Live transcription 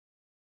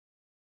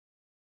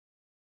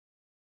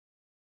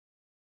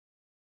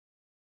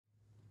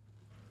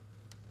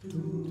You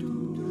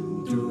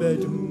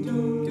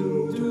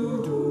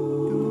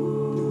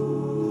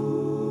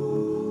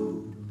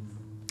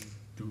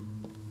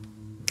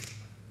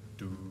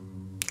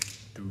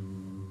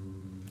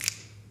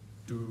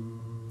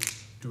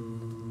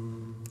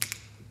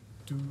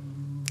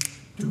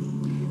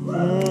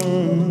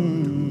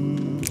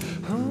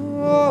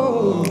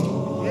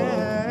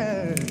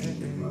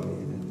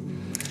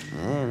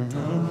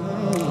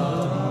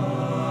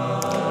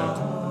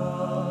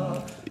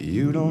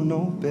don't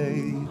know,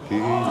 baby,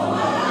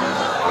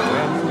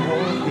 when you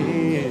hold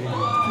me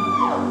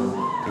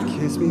and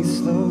kiss me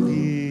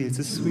slowly, it's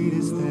the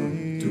sweetest thing.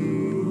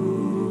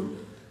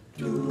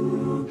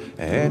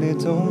 And it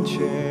don't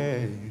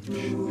change.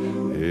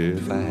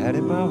 If I had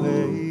it my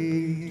way,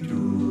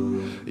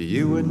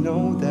 you would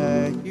know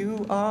that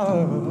you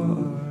are.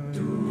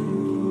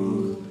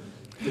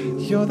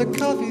 You're the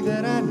coffee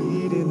that I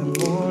need in the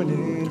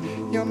morning.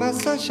 You're my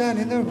sunshine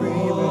in the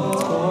rain when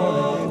it's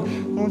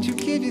pouring. Won't you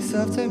give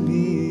yourself to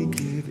me,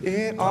 give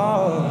it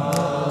all?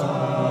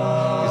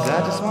 'Cause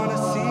I just wanna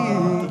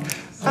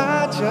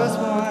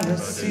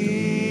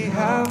see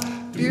how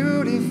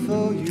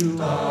beautiful you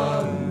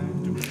are.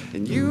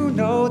 And you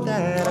know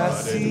that I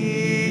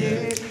see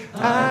it,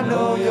 I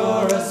know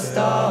you're a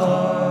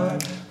star.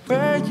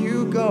 Where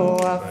you go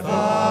I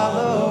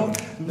follow,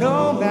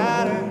 no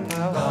matter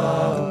how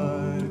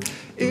hard.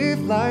 If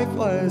life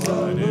was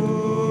a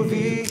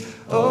movie,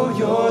 oh,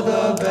 you're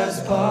the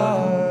best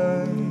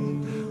part.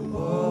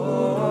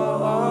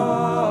 Whoa,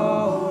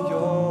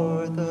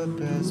 you're the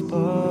best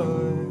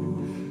part.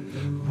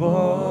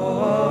 Whoa,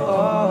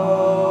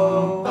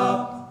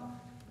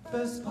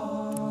 best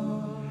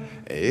part.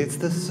 It's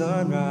the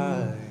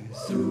sunrise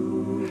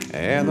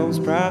and those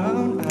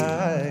brown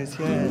eyes,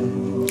 yeah.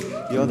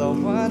 You're the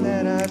one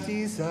that I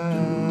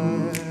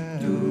desire.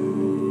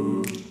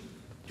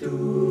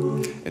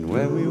 And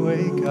when we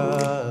wake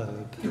up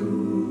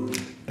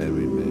and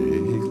we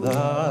make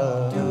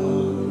love,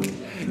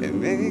 it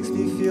makes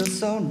me feel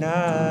so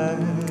nice.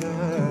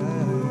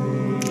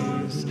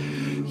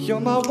 You're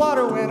my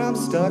water when I'm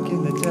stuck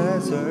in the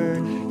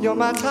desert. You're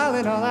my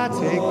Tylenol I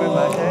take when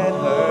my head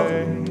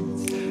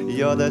hurts.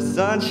 You're the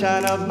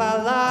sunshine of my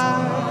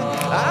life.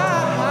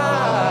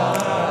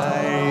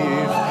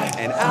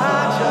 And I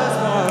just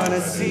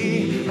wanna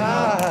see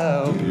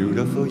how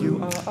beautiful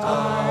you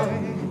are.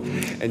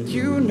 And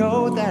you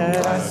know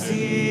that I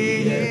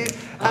see it,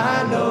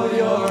 I know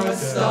you're a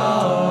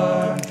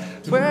star.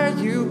 Where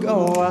you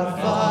go I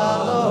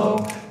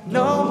follow,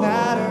 no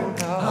matter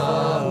how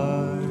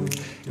hard.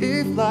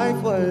 If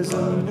life was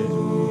a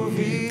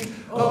movie,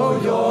 oh,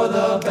 you're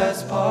the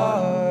best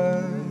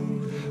part.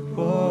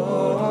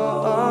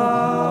 Whoa,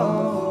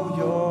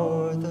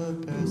 you're the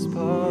best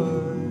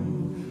part.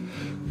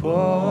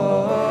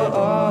 Whoa,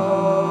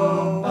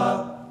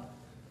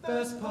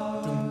 best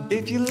part.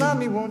 If you love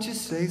me, won't you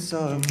say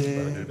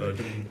something?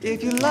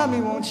 If you love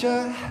me, won't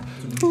you?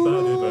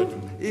 Ooh.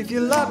 If you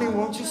love me,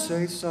 won't you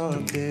say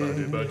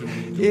something?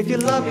 If you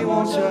love me,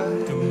 won't you?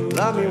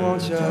 Love me,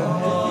 won't you? If you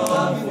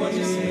love me, won't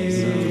you say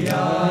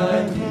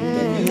something?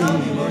 If you love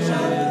me, won't you?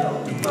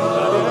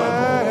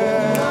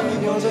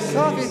 You're the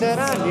coffee that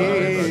I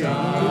need.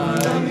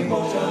 Love me,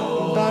 won't you?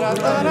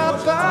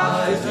 Ba-da-ba-da-ba.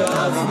 If you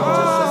love me,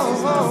 won't you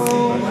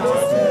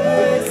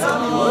say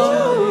something?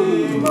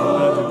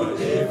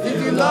 If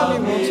you love me,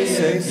 won't you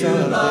say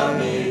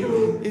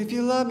something? If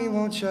you love me,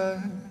 won't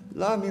you?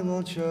 Love me,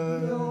 won't you?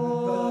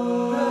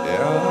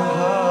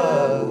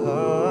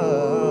 Yeah.